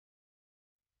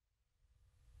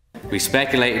We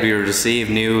speculated we would receive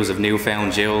news of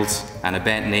newfound jewels and a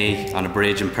bent knee on a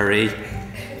bridge in Paris,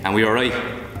 and we were right.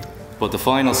 But the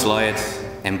final slide,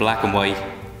 in black and white,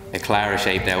 a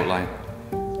Clara-shaped outline.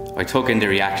 I took in the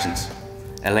reactions.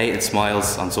 Elated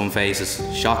smiles on some faces,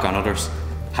 shock on others,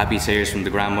 happy tears from the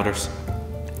grandmothers,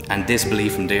 and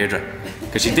disbelief from Deirdre,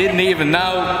 because she didn't even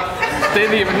know.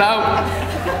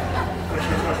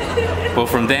 But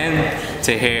from then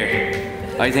to here,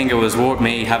 I think it was worth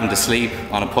me having to sleep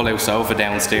on a pull-out sofa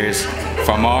downstairs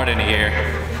for more than a year.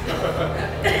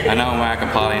 I know Mark and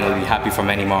Pauline will be happy for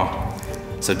many more.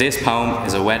 So this poem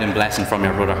is a wedding blessing from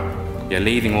your brother. You're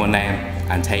leaving one name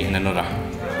and taking another.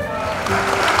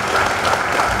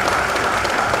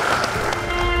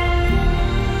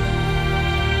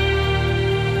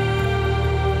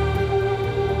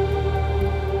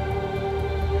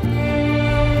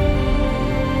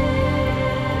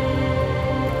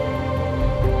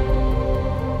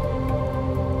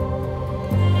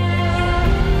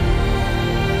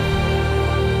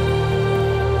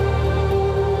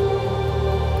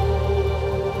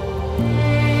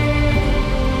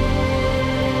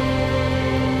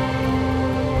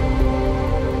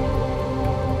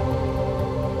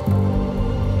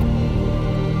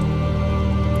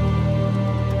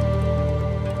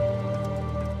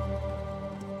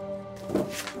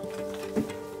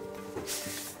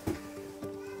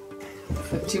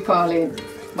 To Pauline,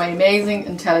 my amazing,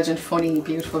 intelligent, funny,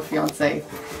 beautiful fiancé.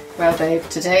 Well babe,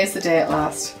 today is the day at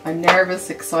last. I'm nervous,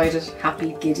 excited,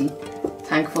 happy, giddy,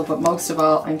 thankful, but most of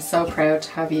all I'm so proud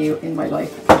to have you in my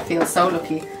life. I feel so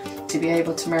lucky to be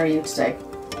able to marry you today.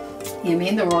 You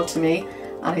mean the world to me,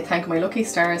 and I thank my lucky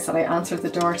stars that I answered the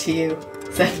door to you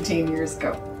 17 years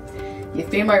ago. You've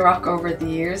been my rock over the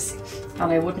years,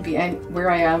 and I wouldn't be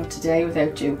where I am today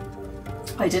without you.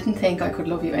 I didn't think I could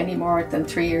love you any more than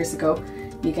 3 years ago.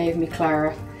 You gave me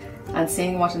Clara, and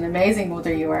seeing what an amazing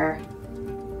mother you are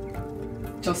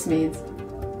just means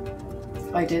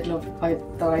that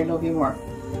I love you more.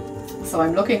 So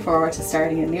I'm looking forward to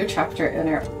starting a new chapter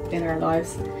in our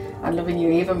lives and loving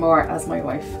you even more as my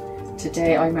wife.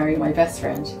 Today I marry my best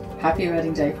friend. Happy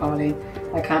wedding day, Pauline.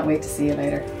 I can't wait to see you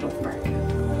later. Love, Mark.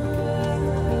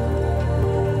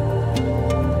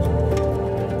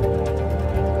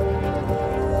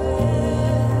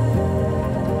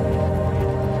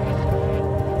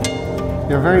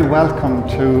 You're very welcome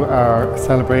to our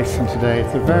celebration today.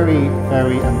 It's a very,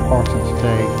 very important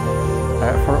day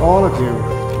for all of you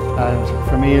and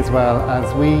for me as well,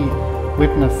 as we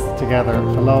witness together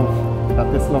the love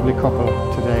that this lovely couple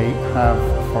today have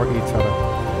for each other.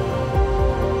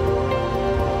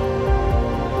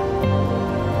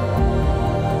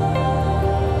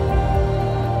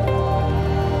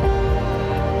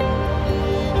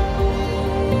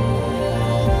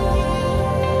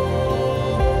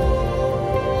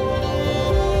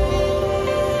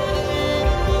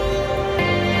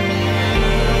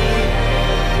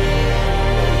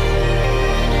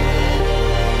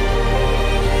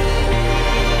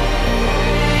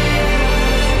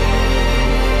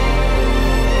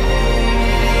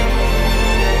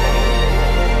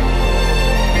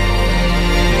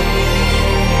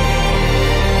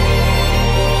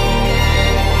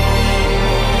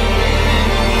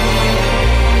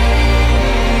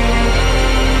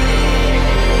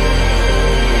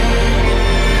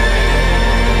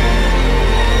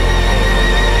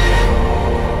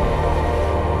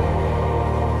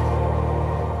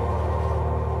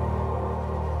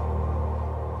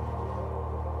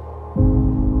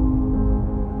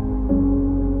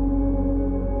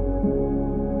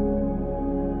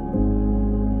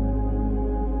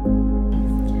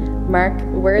 Mark,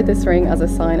 wear this ring as a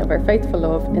sign of our faithful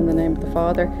love in the name of the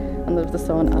Father, and of the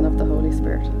Son, and of the Holy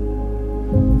Spirit.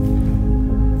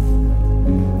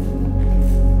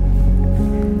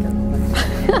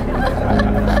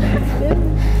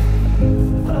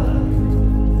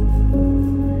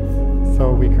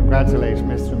 So we congratulate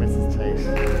Mr. and Mrs. Tate.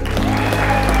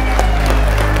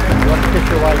 You want to kiss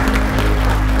your wife?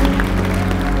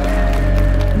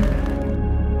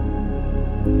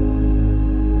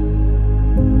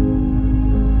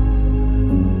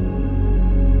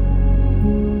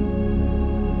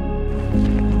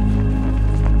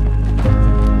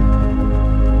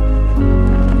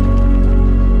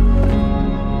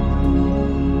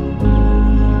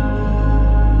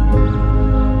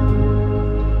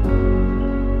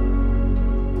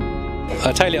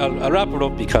 I'll tell you, I'll wrap it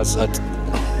up because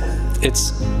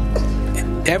it's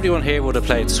everyone here would have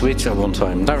played Switch at one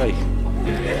time, is that right?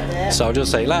 Yeah. So I'll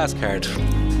just say last card.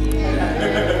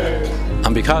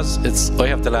 And because I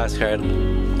have the last card,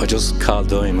 I just call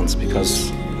diamonds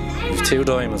because we've two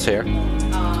diamonds here.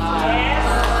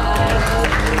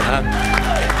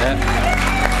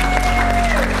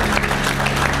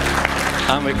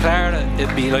 And with Clara,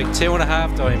 it'd be like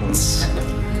 2.5 diamonds.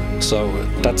 So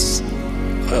that's,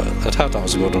 I thought that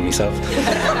was a good one myself.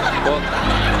 But,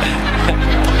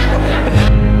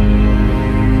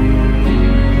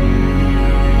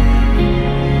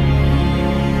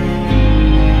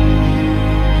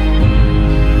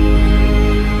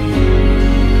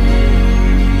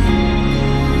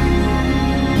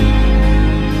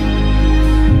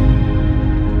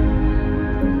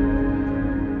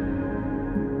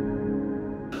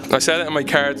 I said it in my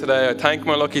card today, I thank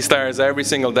my lucky stars every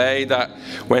single day that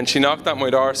when she knocked at my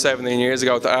door 17 years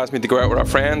ago to ask me to go out with her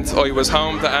friend, I was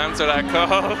home to answer that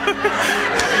call.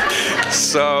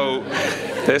 So,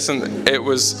 listen, it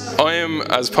was,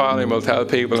 as Pauline will tell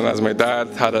people and as my dad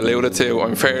had alluded to,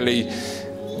 I'm fairly,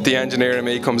 the engineer in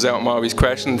me comes out, I'm always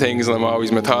questioning things and I'm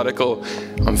always methodical,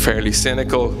 I'm fairly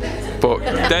cynical, but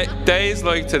days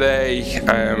like today,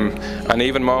 and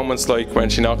even moments like when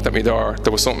she knocked at my door,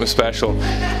 there was something special.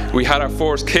 We had our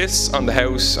first kiss on the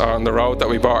house, on the road that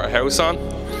we bought our house on.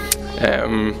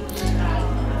 And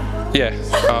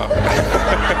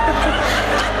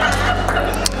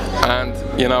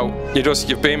you know,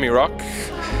 you've been me rock.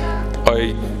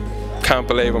 I can't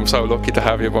believe I'm so lucky to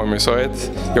have you by my side.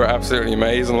 You're absolutely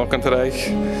amazing looking today.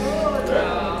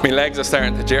 My legs are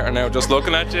starting to jitter now just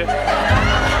looking at you.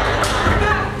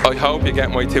 I hope you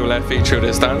get my 2 left feet through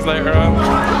this dance later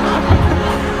on.